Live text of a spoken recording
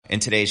In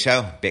today's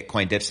show,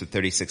 Bitcoin dips to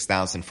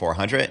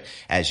 36,400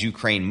 as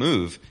Ukraine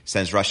move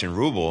sends Russian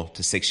ruble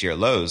to 6-year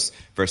lows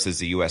versus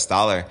the US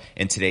dollar.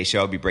 In today's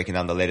show, I'll be breaking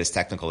down the latest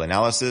technical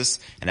analysis,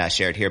 and as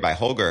shared here by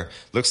Holger,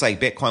 looks like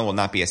Bitcoin will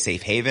not be a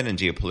safe haven in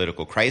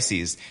geopolitical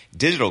crises.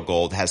 Digital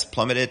gold has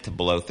plummeted to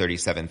below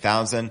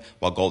 37,000,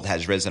 while gold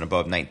has risen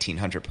above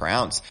 1,900 per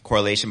ounce.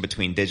 Correlation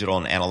between digital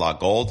and analog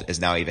gold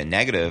is now even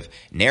negative.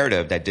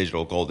 Narrative that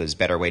digital gold is a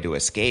better way to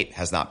escape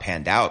has not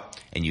panned out.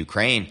 In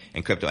Ukraine,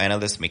 and crypto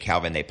analyst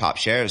Mikhail Van de Pop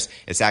shares,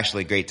 it's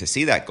actually great to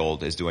see that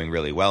gold is doing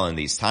really well in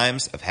these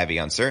times of heavy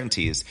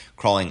uncertainties,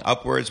 crawling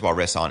upwards while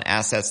risks on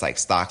assets like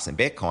stocks and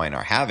Bitcoin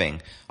are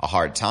having a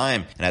hard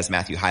time. And as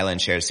Matthew Hyland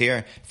shares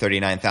here,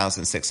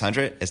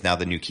 39,600 is now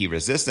the new key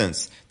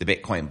resistance. The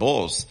Bitcoin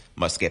bulls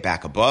must get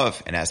back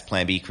above. And as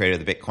Plan B, creator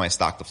of the Bitcoin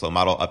stock to flow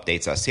model,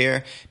 updates us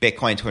here,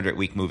 Bitcoin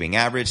 200-week moving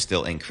average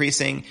still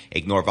increasing.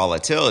 Ignore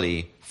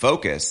volatility.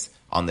 Focus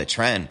on the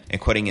trend. And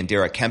quoting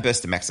Indira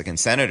Kempis, the Mexican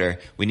senator,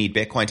 we need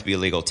Bitcoin to be a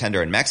legal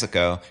tender in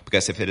Mexico,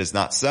 because if it is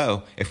not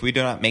so, if we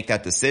do not make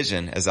that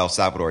decision as El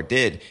Salvador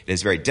did, it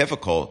is very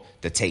difficult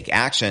to take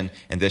action.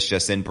 And this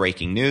just in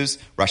breaking news,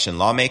 Russian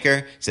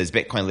lawmaker says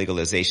Bitcoin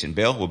legalization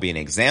bill will be an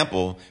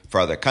example for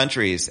other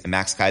countries. And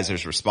Max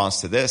Kaiser's response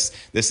to this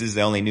is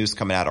the only news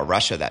coming out of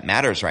Russia that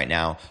matters right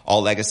now.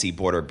 All legacy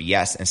border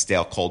BS and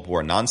stale Cold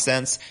War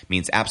nonsense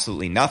means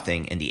absolutely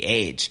nothing in the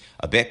age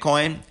of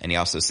Bitcoin. And he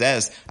also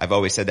says, I've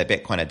always said that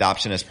Bitcoin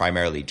adoption is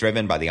primarily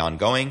driven by the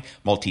ongoing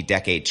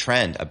multi-decade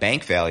trend of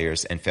bank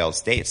failures in failed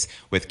states.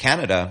 With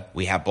Canada,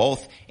 we have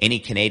both. Any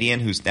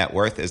Canadian whose net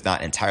worth is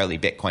not entirely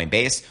Bitcoin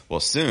based will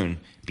soon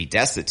be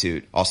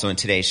destitute. Also in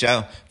today's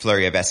show,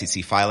 flurry of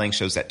SEC filing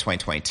shows that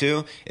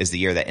 2022 is the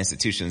year that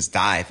institutions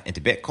dive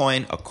into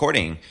Bitcoin,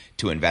 according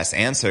to Invest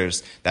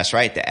Answers. That's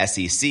right, the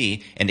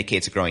SEC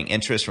indicates a growing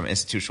interest from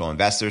institutional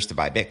investors to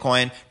buy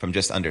Bitcoin. From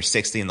just under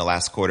 60 in the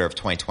last quarter of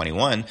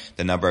 2021,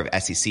 the number of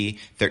SEC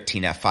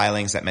 13F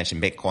filings that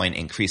mention Bitcoin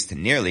increased to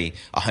nearly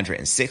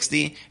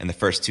 160 in the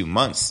first 2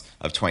 months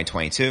of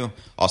 2022.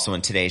 Also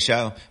in today's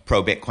show,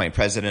 pro-Bitcoin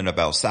president of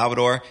El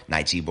Salvador,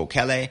 Nayib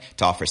Bukele,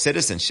 to offer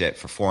citizenship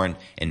for foreign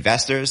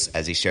investors.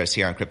 As he shares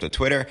here on Crypto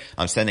Twitter,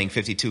 I'm sending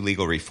 52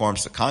 legal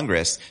reforms to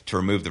Congress to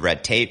remove the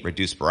red tape,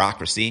 reduce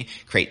bureaucracy,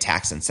 create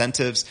tax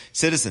incentives,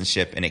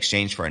 citizenship in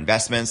exchange for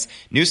investments,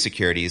 new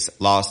securities,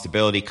 law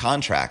stability,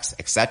 contracts,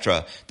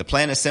 etc. The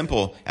plan is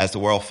simple. As the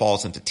world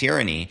falls into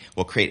tyranny,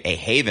 we'll create a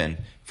haven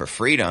for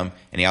freedom.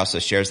 And he also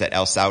shares that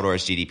El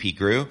Salvador's GDP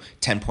grew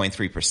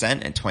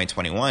 10.3% in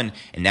 2021,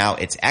 and now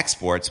its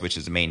exports, which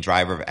is the main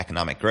driver of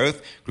economic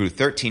growth, grew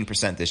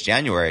 13% this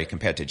January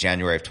compared to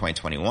January of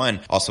 2021.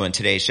 Also in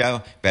today's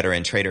show,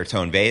 veteran trader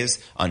Tone Vays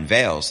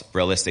unveils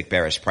realistic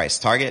bearish price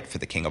target for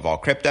the king of all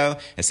crypto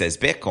and says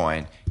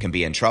Bitcoin can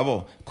be in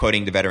trouble.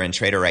 Quoting the veteran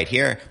trader right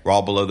here, we're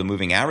all below the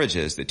moving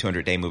averages. The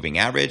 200-day moving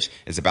average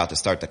is about to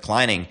start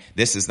declining.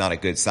 This is not a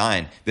good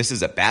sign. This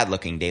is a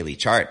bad-looking daily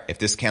chart. If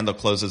this candle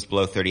closes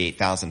below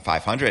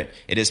 38,500,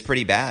 it is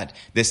pretty bad.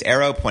 This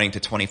arrow pointing to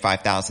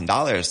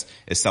 $25,000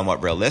 is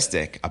somewhat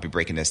realistic. I'll be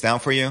breaking this down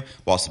for you.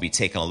 We'll also be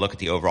taking a look at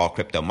the overall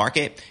crypto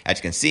market. As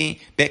you can see,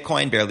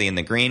 Bitcoin barely in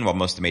the green while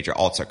most of the major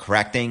alts are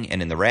correcting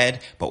and in the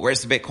red. But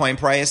where's the Bitcoin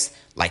price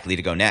likely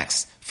to go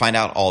next? Find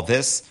out all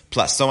this,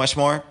 plus so much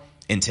more,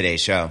 in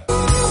today's show.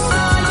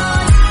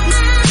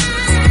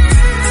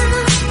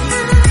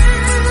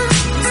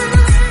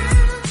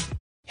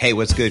 Hey,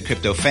 what's good,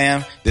 crypto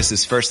fam? This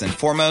is first and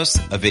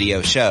foremost a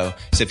video show.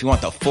 So if you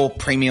want the full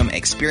premium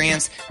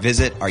experience,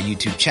 visit our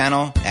YouTube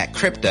channel at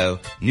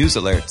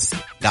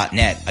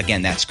cryptonewsalerts.net.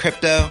 Again, that's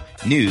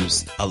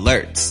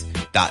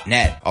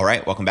cryptonewsalerts.net. All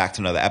right, welcome back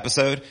to another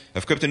episode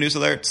of Crypto News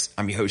Alerts.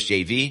 I'm your host,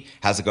 JV.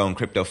 How's it going,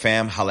 crypto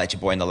fam? Holla at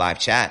your boy in the live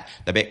chat.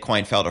 The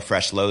Bitcoin fell to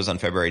fresh lows on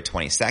February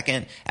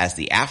 22nd as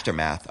the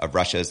aftermath of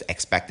Russia's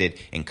expected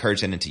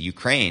incursion into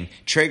Ukraine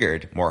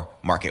triggered more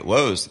market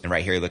woes. And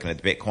right here, you're looking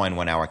at the Bitcoin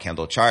 1-hour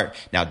candle chart.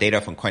 Now,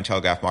 data from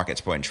Cointelegraph Market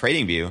Report and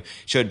TradingView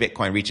showed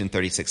Bitcoin reaching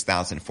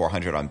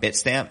 36,400 on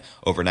Bitstamp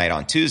overnight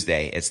on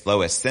Tuesday, its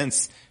lowest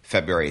since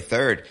February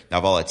 3rd. Now,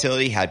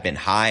 volatility had been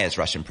high as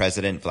Russian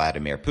President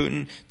Vladimir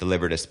Putin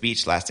delivered a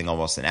speech lasting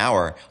almost an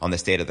hour on the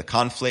state of the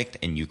conflict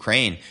in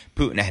Ukraine.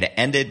 Putin had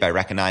ended by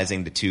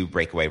recognizing the two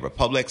breakaway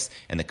republics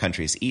in the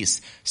country's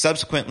east,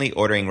 subsequently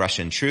ordering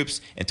Russian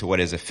troops into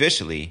what is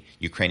officially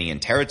Ukrainian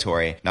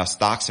territory. Now,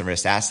 stocks and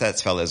risk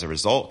assets fell as a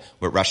result,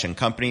 with Russian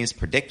companies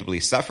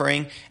predictably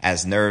suffering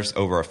as nerves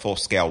over a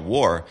full-scale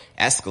war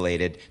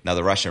escalated. Now,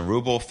 the Russian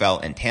ruble fell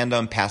in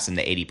tandem, passing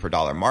the 80 per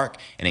dollar mark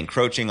and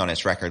encroaching on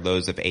its record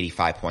lows of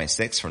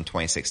 85.6 from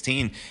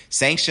 2016.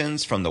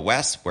 Sanctions from the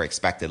West were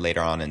expected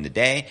later on in the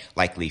day,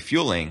 likely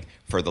fueling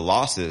further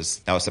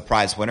losses. Now, a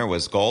surprise winner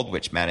was gold,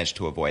 which managed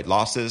to avoid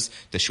losses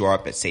to shore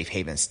up its safe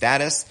haven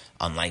status,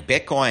 unlike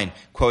Bitcoin.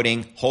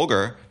 Quoting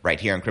Holger right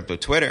here on Crypto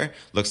Twitter,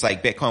 looks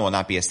like Bitcoin will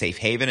not be a safe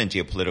haven in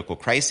geopolitical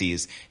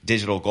crises.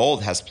 Digital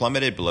gold has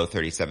plummeted below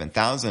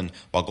 37,000,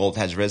 while gold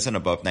has risen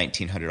above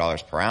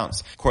 $1,900 per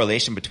ounce.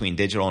 Correlation between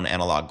digital and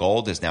analog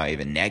gold is now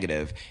even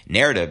negative.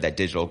 Narrative that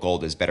digital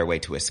gold is a better way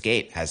to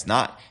escape has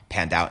not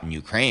panned out in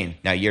Ukraine.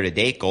 Now, year to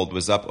date, gold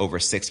was up over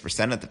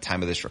 6% at the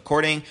time of this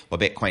recording, while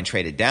Bitcoin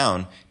traded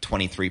down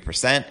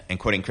 23%. And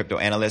quoting crypto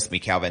analyst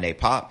Mikhail Van de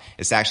Poppe,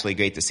 it's actually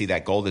great to see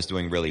that gold is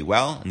doing really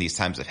well in these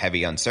times of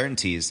heavy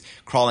uncertainties,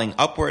 crawling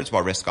upwards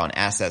while risk on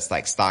assets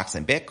like stocks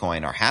and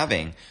Bitcoin are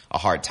having a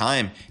hard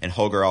time. And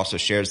Holger also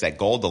shares that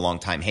gold, the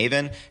longtime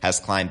haven, has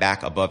climbed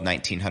back above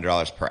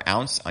 $1,900 per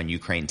ounce on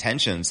Ukraine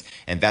tensions.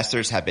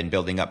 Investors have been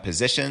building up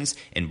positions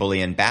in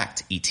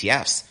bullion-backed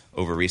ETFs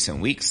over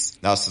recent weeks.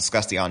 Now let's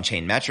discuss the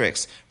on-chain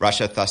metrics.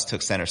 Russia thus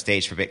took center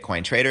stage for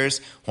Bitcoin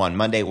traders, who on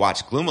Monday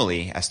watched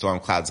gloomily as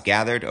storm clouds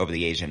gathered over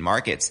the Asian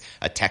markets.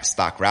 A tech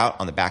stock rout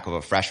on the back of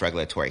a fresh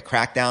regulatory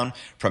crackdown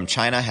from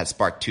China has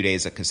sparked 2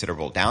 days of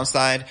considerable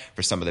downside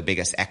for some of the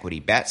biggest equity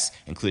bets,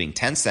 including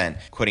Tencent.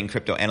 Quoting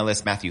crypto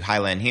analyst Matthew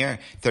Hyland here,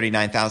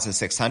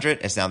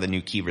 39,600 is now the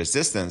new key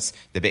resistance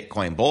the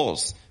Bitcoin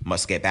bulls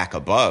must get back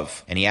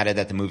above. And he added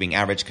that the moving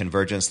average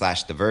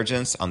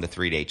convergence/divergence on the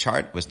 3-day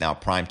chart was now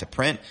primed to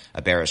print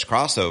a bearish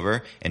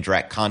crossover, in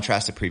direct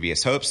contrast to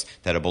previous hopes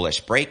that a bullish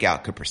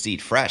breakout could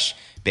proceed fresh.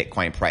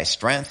 Bitcoin price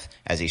strength,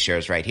 as he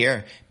shares right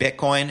here,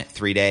 Bitcoin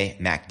 3-day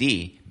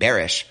MACD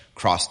bearish,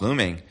 cross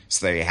looming.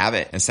 So there you have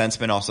it. And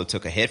sentiment also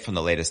took a hit from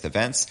the latest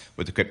events,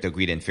 with the crypto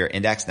greed and fear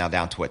index now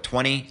down to a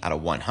 20 out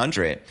of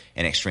 100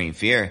 in extreme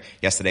fear.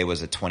 Yesterday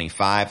was a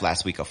 25,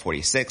 last week a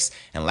 46,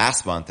 and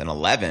last month an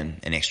 11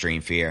 in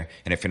extreme fear.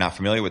 And if you're not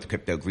familiar with the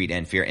crypto greed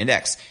and fear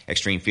index,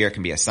 extreme fear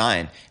can be a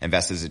sign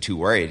investors are too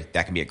worried.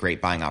 That can be a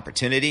great buying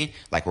opportunity,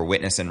 like we're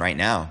witnessing right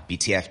now.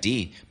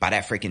 BTFD, buy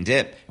that freaking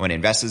dip. When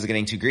investors are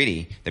getting too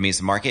greedy, that means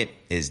the market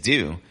is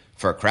due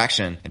for a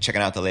correction. And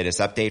checking out the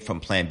latest update from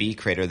Plan B,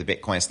 creator of the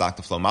Bitcoin stock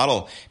to flow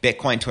model.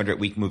 Bitcoin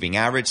 200-week moving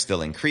average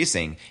still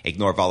increasing.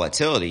 Ignore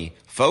volatility.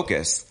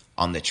 Focus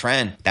on the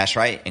trend. That's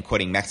right. And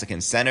quoting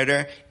Mexican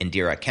Senator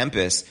Indira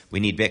Kempis, we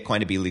need Bitcoin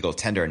to be legal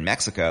tender in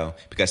Mexico,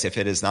 because if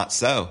it is not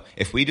so,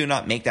 if we do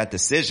not make that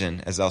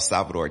decision, as El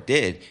Salvador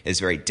did, it's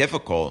very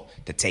difficult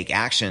to take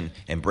action.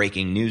 And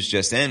breaking news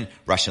just in,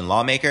 Russian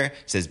lawmaker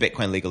says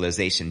Bitcoin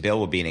legalization bill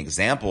will be an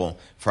example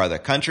for other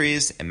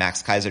countries. And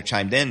Max Kaiser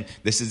chimed in,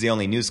 this is the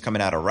only news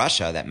coming out of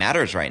Russia that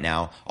matters right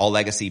now. All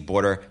legacy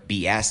border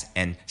BS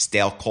and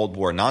stale Cold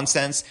War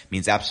nonsense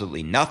means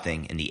absolutely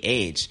nothing in the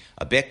age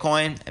of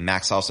Bitcoin. And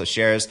Max also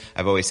shares,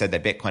 I've always said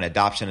that Bitcoin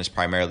adoption is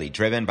primarily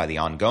driven by the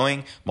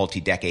ongoing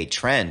multi-decade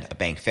trend of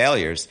bank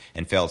failures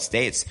in failed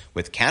states.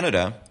 With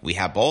Canada, we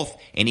have both.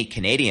 Any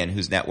Canadian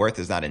whose net worth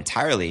is not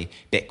entirely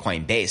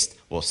Bitcoin-based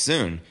will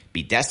soon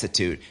be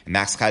destitute. And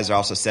Max Kaiser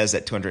also says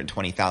that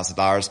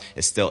 $220,000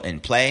 is still in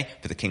play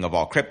for the king of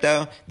all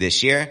crypto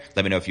this year.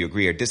 Let me know if you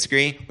agree or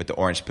disagree with the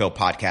Orange Pill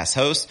podcast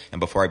host. And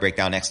before I break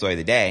down next story of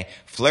the day,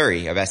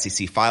 flurry of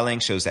SEC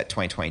filings shows that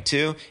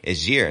 2022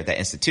 is year that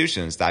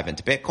institutions dive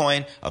into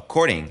Bitcoin,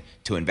 according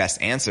to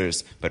Invest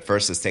Answers. But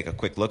first, let's take a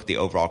quick look at the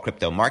overall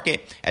crypto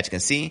market. As you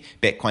can see,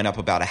 Bitcoin up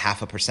about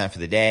 0.5% for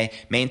the day,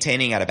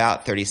 maintaining at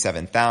about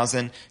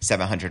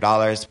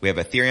 $37,700. We have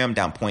Ethereum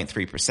down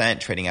 0.3%,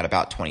 trading at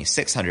about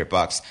 $2,600.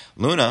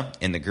 Luna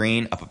in the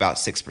green, up about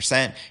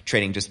 6%,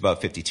 trading just above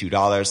 $52.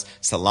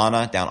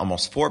 Solana down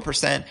almost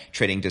 4%,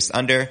 trading just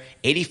under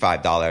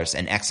 $85.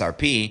 And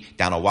XRP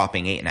down a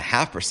whopping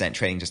 8.5%,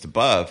 trading just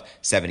above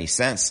 70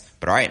 cents.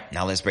 But all right,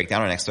 now let's break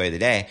down our next story of the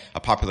day. A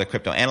popular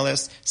crypto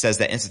analyst says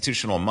that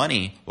institutional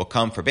money will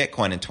come for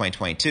Bitcoin in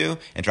 2022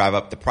 and drive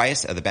up the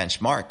price of the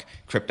benchmark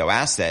crypto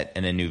asset.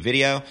 In a new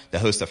video, the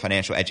host of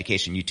financial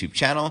education YouTube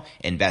channel,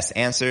 Invest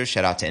Answers,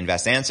 shout out to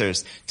Invest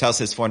Answers, tells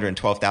his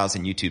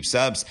 412,000 YouTube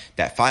subs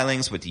that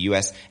filings with the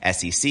US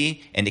SEC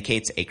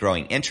indicates a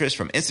growing interest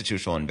from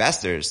institutional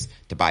investors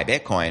to buy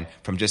Bitcoin.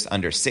 From just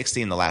under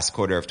 60 in the last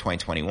quarter of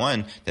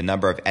 2021, the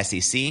number of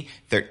SEC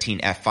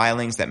 13F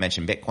filings that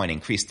mention Bitcoin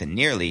increased to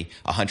nearly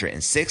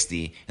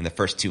 160 in the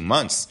first 2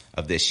 months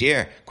of this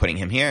year. Quoting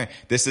him here,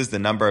 this is the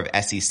number of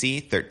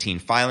SEC 13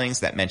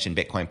 filings that mention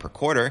Bitcoin per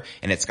quarter,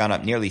 and it's gone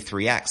up nearly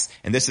 3x.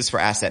 And this is for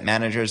asset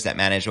managers that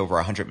manage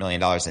over $100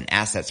 million in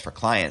assets for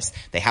clients.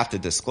 They have to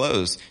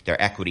disclose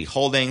their equity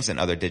holdings and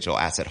other digital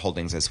asset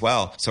holdings as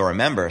well. So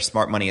remember,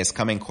 smart money is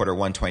coming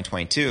Q1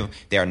 2022.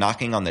 They are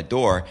knocking on the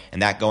door,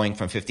 and that going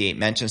from 58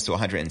 mentions to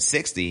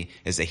 160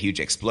 is a huge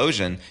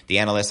explosion. The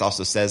analyst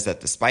also says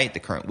that despite the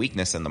current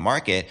weakness in the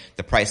market,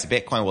 the price of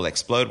Bitcoin will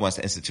explode once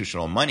the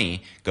institutional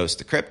money goes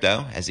to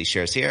crypto, as he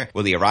shares here.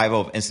 Will the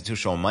arrival of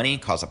institutional money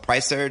cause a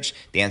price surge?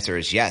 The answer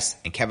is yes.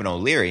 And Kevin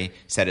O'Leary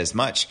said as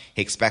much.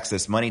 He expects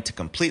this money to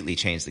completely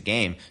change the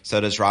game.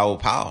 So does Raoul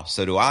Pal.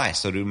 So do I.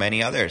 So do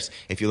many others.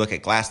 If you look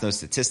at Glassnode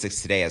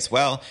statistics today as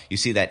well, you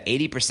see that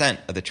 80%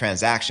 of the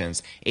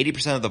transactions,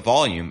 80% of the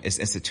volume is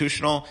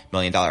institutional, $1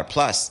 million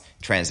plus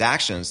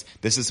transactions.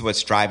 This is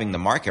what's driving the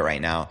market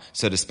right now.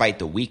 So despite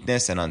the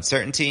weakness and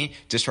uncertainty,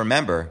 just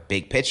remember,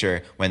 big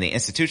picture, when the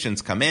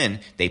institutions come in,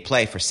 they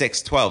play for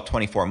 6, 12,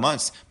 24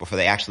 months before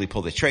they actually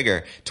pull the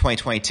trigger.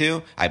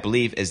 2022, I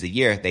believe, is the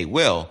year they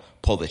will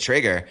pull the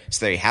trigger.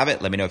 So there you have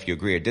it. Let me know if you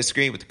agree or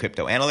disagree with the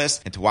crypto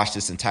analyst. And to watch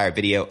this entire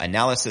video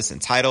analysis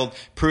entitled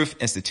Proof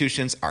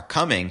Institutions Are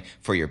Coming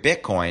for Your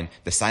Bitcoin,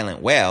 the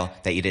silent whale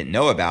that you didn't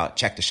know about,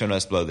 check the show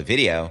notes below the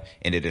video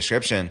in the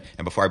description.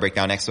 And before I break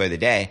down next story of the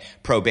day,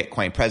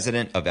 pro-Bitcoin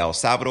president of El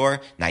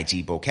Salvador,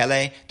 Nayib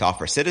Bukele, to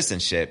offer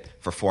citizenship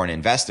for foreign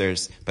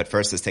investors. But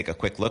first, let's take a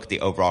quick look at the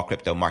overall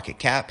crypto market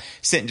cap,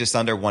 sitting just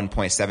under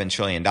 $1.7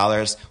 trillion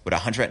with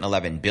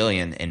 $111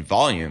 billion in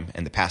volume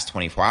in the past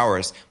 24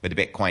 hours, with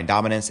the Bitcoin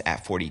dominance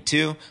at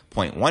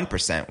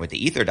 42.1%, with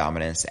the Ether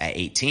dominance at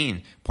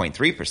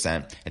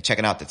 18.3%. And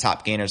checking out the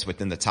top gainers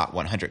within the top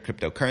 100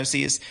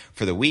 cryptocurrencies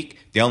for the week,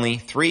 the only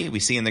three we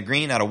see in the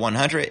green out of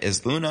 100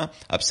 is Luna,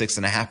 up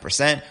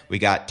 6.5%. We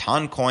got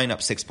Toncoin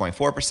up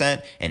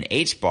 6.4%, and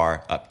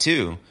HBAR up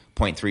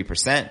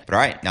 2.3%. But all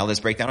right, now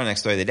let's break down our next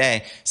story of the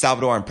day.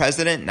 Salvadoran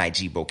President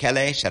Nayib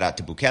Bukele, shout out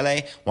to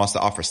Bukele, wants to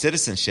offer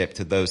citizenship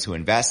to those who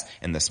invest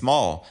in the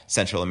small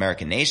Central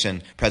American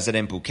nation.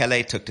 President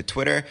Bukele took to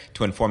Twitter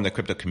to inform the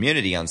crypto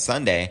community on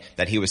Sunday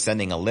that he was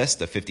sending a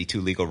list of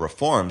 52 legal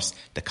reforms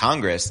to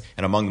Congress.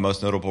 And among the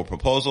most notable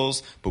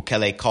proposals,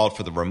 Bukele called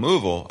for the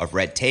removal of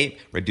red tape,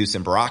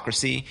 reducing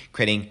bureaucracy,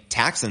 creating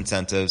tax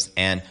incentives,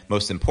 and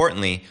most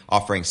importantly,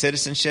 offering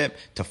citizenship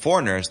to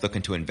foreigners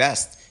looking to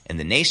invest in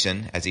the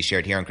nation. As he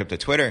shared here on Crypto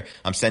Twitter,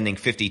 I'm sending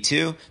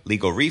 52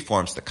 legal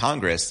reforms to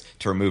Congress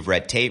to remove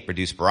red tape,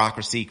 reduce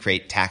bureaucracy,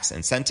 create tax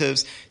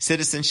incentives,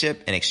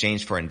 citizenship in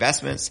exchange for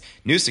investments,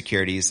 new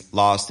securities,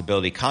 laws,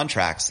 stability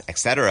contracts,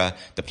 etc.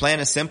 The plan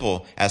is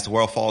simple. As the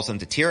world falls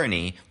into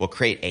tyranny, we'll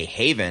create a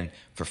haven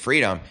for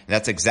freedom. And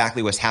that's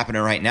exactly what's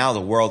happening right now.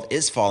 The world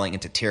is falling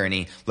into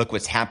tyranny. Look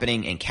what's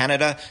happening in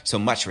Canada. So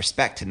much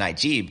respect to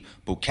Nayib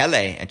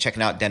Bukele. And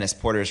checking out Dennis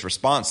Porter's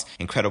response,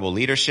 incredible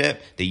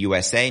leadership. The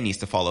USA needs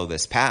to follow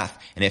this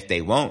path. And if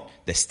they won't,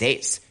 the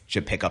states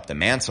should pick up the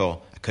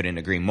mantle. I couldn't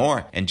agree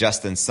more. And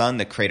Justin Sun,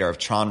 the creator of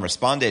Tron,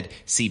 responded,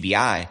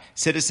 CBI,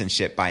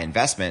 citizenship by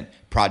investment.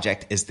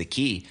 Project is the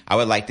key. I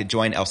would like to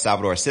join El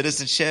Salvador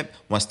citizenship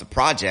once the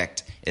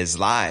project is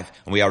live.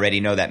 And we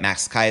already know that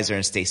Max Kaiser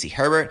and Stacey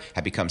Herbert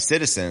have become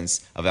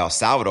citizens of El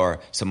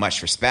Salvador, so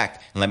much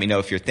respect. And let me know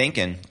if you're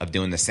thinking of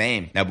doing the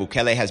same. Now,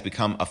 Bukele has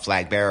become a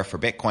flag bearer for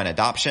Bitcoin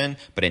adoption,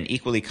 but an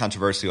equally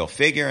controversial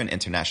figure in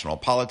international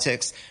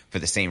politics for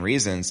the same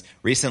reasons.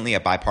 Recently, a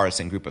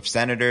bipartisan group of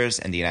senators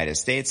in the United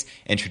States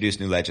introduced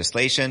new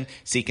legislation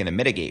seeking to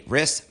mitigate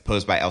risks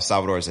posed by El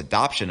Salvador's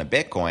adoption of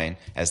Bitcoin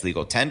as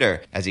legal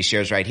tender. As he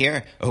shares right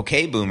here,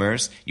 okay,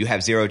 boomers, you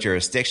have zero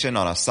jurisdiction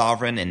on a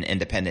sovereign and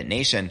independent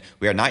nation.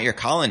 We are not your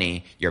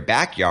colony, your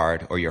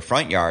backyard, or your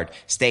front yard.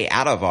 Stay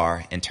out of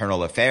our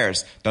internal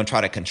affairs. Don't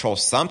try to control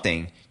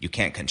something you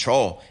can't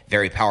control.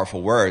 Very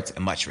powerful words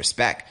and much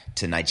respect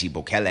to Nayib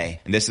Bukele.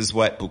 And this is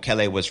what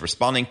Bukele was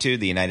responding to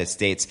the United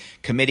States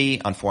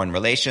Committee on Foreign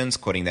Relations,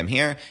 quoting them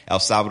here. El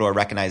Salvador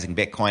recognizing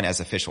Bitcoin as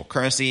official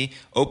currency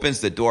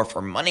opens the door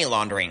for money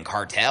laundering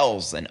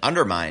cartels and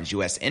undermines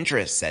U.S.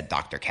 interests, said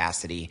Dr.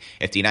 Cassidy.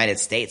 If the United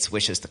States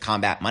wishes to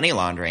combat money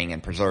laundering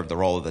and preserve the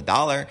role of the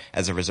dollar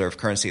as a reserve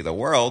currency of the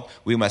world,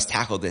 we must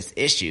tackle this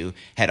issue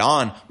head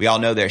on. We all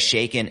know they're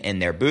shaking in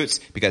their boots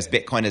because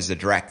Bitcoin is a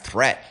direct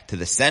threat to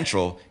the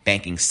central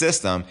banking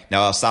system.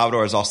 Now, El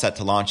Salvador is all set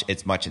to launch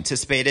its much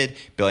anticipated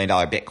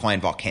billion-dollar Bitcoin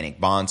volcanic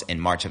bonds in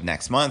March of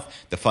next month.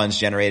 The funds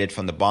generated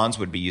from the bonds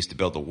would be used to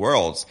build the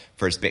world's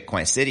first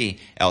Bitcoin city.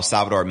 El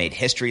Salvador made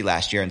history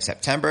last year in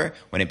September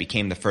when it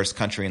became the first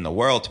country in the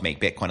world to make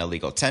Bitcoin a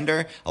legal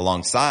tender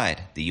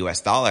alongside the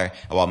US dollar.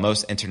 And while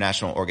most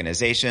international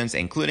organizations,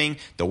 including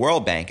the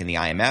World Bank and the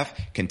IMF,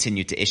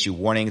 continue to issue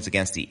warnings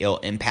against the ill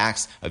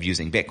impacts of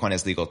using Bitcoin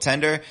as legal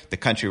tender, the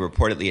country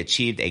reportedly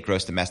achieved a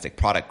gross domestic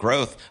product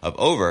growth of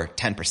over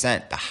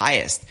 10%, the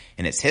highest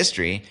in its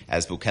history.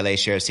 As Bukele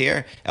shares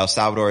here, El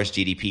Salvador's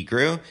GDP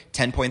grew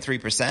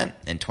 10.3%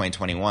 in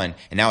 2021.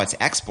 And now its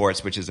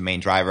exports, which is the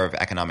main driver of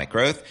economic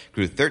growth,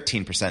 grew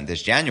 13%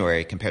 this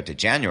January compared to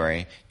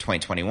January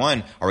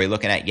 2021. Are we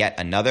looking at yet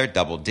another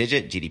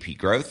double-digit GDP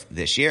growth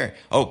this year?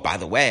 Oh, by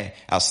the way,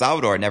 El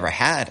Salvador never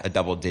had a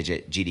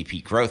double-digit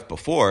GDP growth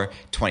before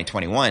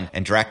 2021.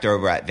 And director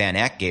over at Van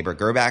Eck, Gaber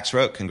Gerbax,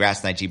 wrote,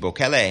 congrats Nayib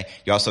Bukele.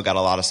 You also got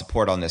a lot of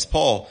support on this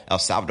poll. El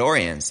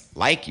Salvadorians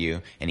like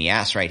you. And he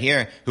asked right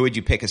here, who would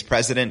you pick as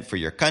president for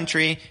your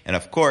country? And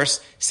of course,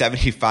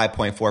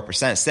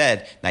 75.4%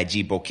 said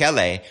Nayib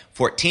Bukele,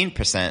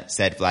 14%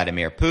 said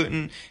Vladimir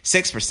Putin,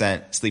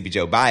 6% Sleepy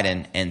Joe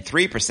Biden, and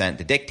 3%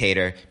 the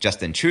dictator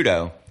Justin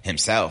Trudeau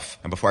himself.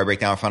 And before I break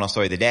down our final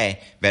story of the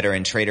day,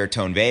 veteran trader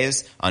Tone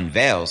Vays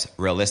unveils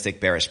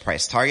realistic bearish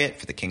price target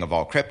for the king of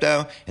all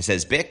crypto and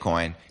says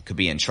Bitcoin could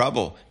be in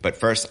trouble. But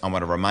first, I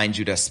want to remind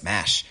you to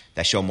smash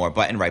that show more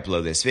button right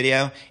below this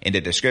video in the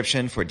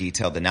description for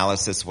detailed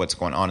analysis of what's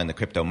going on in the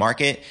crypto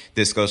market.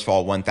 This goes for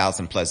all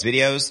 1,000 plus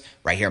videos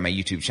right here on my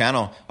YouTube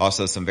channel.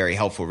 Also some very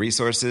helpful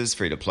resources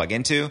for you to plug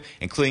into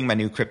including my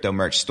new crypto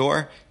merch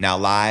store, now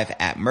live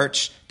at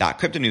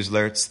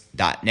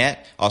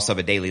merch.cryptonewsalerts.net. Also have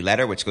a daily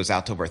letter, which goes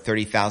out to over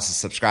 30,000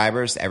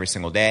 subscribers every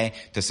single day.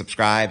 To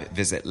subscribe,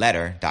 visit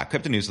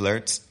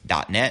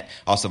letter.cryptonewsalerts.net.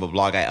 Also have a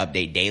blog I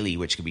update daily,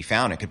 which can be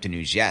found at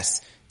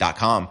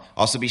cryptonewsyes.com.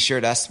 Also be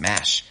sure to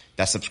smash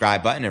that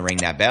subscribe button and ring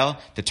that bell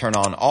to turn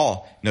on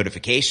all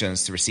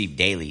notifications to receive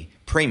daily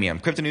premium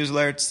crypto news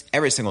alerts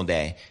every single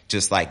day,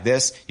 just like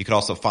this. You can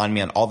also find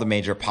me on all the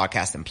major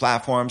podcasting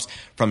platforms,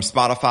 from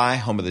Spotify,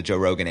 home of the Joe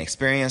Rogan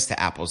Experience, to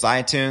Apple's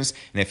iTunes.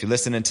 And if you're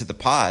listening to the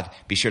pod,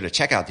 be sure to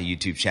check out the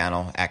YouTube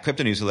channel at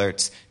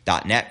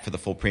cryptonewsalerts.net for the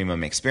full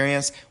premium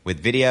experience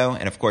with video.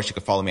 And of course, you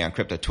can follow me on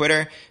crypto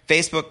Twitter,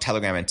 Facebook,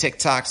 Telegram, and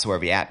TikTok. So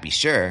wherever you're at, be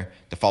sure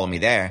to follow me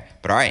there.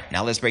 But all right,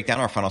 now let's break down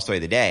our final story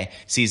of the day.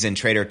 Seasoned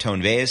trader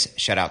Tone Vays,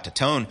 shout out to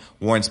Tone,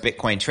 warns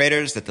Bitcoin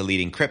traders that the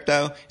leading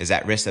crypto is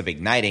at risk of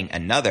igniting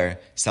another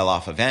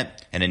sell-off event.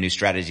 In a new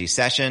strategy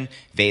session,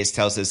 Vays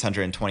tells his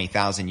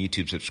 120,000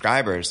 YouTube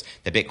subscribers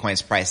that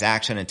Bitcoin's price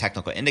action and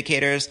technical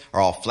indicators are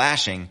all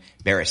flashing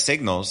bearish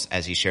signals.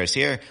 As he shares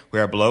here, we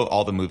are below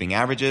all the moving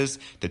averages.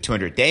 The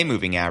 200-day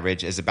moving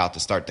average is about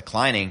to start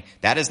declining.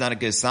 That is not a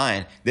good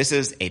sign. This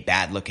is a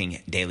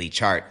bad-looking daily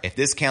chart. If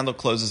this candle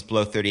closes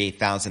below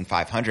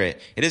 38,500,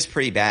 it is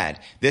pretty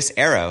bad. This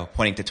arrow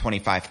pointing to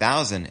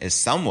 25,000 is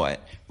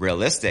somewhat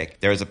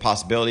realistic. There is a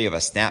possibility of a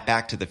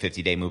snapback to the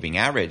 50-day moving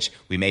average.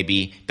 We may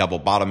be double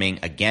bottoming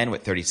again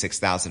with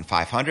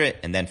 36,500,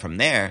 and then from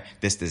there,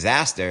 this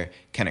disaster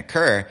can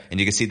occur. And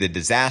you can see the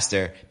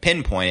disaster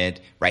pinpointed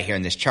right here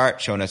in this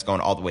chart, showing us going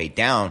all the way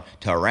down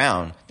to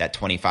around that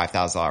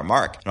 $25,000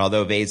 mark. And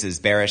although Vays is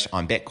bearish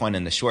on Bitcoin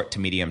in the short to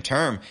medium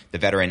term, the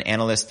veteran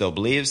analyst still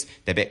believes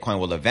that Bitcoin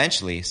will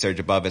eventually surge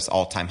above its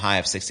all-time high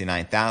of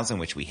 69,000,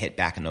 which we hit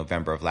back in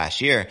November of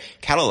last year,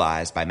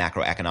 catalyzed by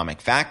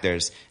macroeconomic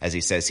factors. As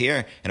he says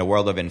here, in a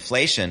world of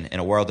inflation, in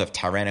a world of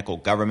tyrannical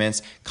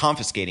governments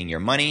confiscating your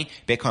money,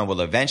 Bitcoin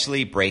will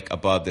eventually break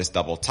above this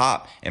double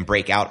top and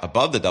break out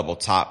above the double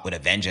top with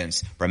a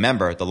vengeance.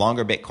 Remember, the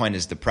longer Bitcoin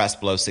is depressed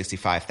below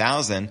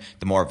 65,000,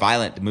 the more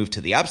violent the move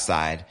to the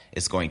upside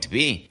is going to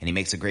be. And he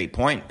makes a great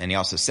point. And he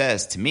also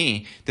says, to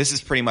me, this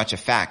is pretty much a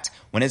fact.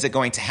 When is it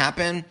going to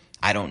happen?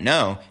 I don't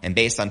know. And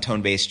based on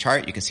Tone Vays'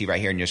 chart, you can see right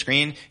here on your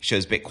screen,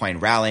 shows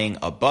Bitcoin rallying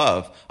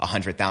above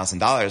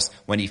 $100,000.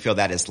 When do you feel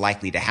that is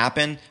likely to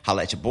happen?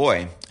 Holla at your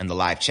boy in the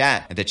live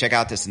chat. And to check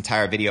out this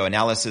entire video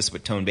analysis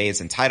with Tone Vays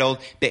entitled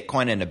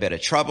Bitcoin in a Bit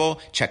of Trouble,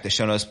 check the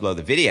show notes below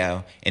the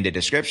video in the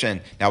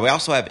description. Now, we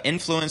also have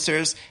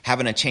influencers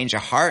having a change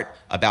of heart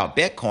about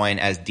Bitcoin.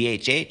 As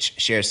DHH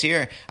shares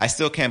here, I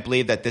still can't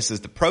believe that this is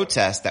the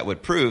protest that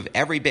would prove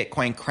every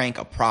Bitcoin crank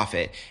a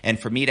profit. And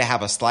for me to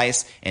have a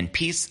slice and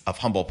piece of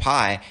humble pie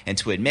and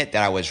to admit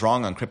that I was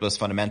wrong on crypto's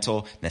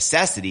fundamental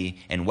necessity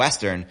in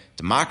Western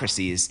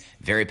democracies.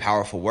 Very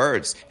powerful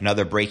words. In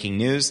other breaking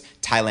news,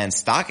 Thailand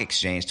Stock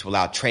Exchange to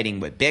allow trading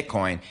with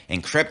Bitcoin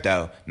and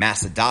crypto,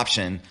 mass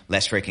adoption.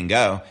 Let's freaking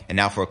go. And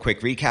now for a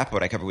quick recap of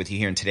what I covered with you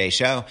here in today's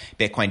show.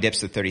 Bitcoin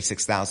dips to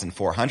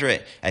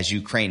 36,400 as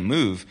Ukraine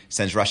move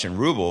sends Russian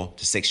ruble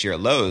to 6-year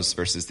lows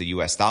versus the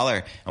US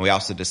dollar. And we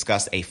also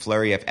discussed a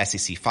flurry of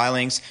SEC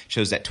filings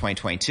shows that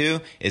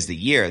 2022 is the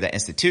year that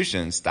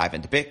institutions dive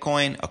into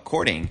Bitcoin,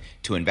 according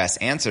to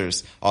Invest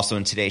Answers. Also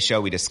in today's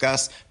show, we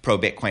discuss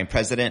pro-Bitcoin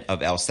president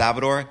of El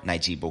Salvador,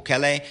 Nayib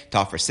Bukele, to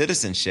offer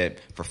citizenship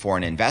for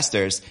foreign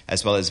investors,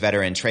 as well as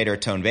veteran trader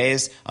Tone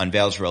Vays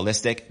unveils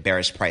realistic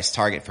bearish price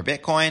target for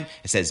Bitcoin.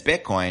 It says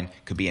Bitcoin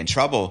could be in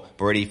trouble,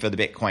 but where do you feel the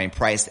Bitcoin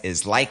price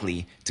is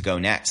likely to go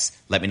next?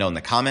 Let me know in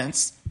the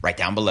comments right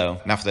down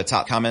below. Now for the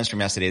top comments from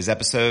yesterday's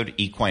episode,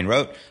 eCoin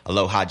wrote,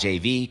 Aloha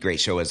JV,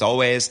 great show as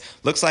always.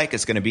 Looks like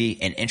it's going to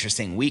be an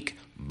interesting week.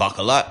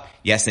 Buckle up.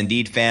 Yes,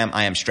 indeed, fam.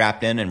 I am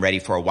strapped in and ready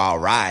for a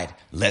wild ride.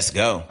 Let's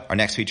go. Our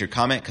next featured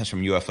comment comes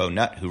from UFO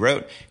Nut, who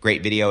wrote,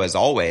 great video as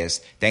always.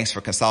 Thanks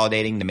for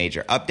consolidating the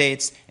major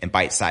updates and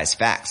bite-sized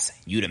facts.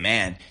 You the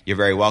man. You're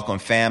very welcome,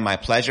 fam. My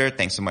pleasure.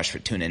 Thanks so much for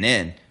tuning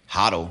in.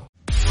 Hodl.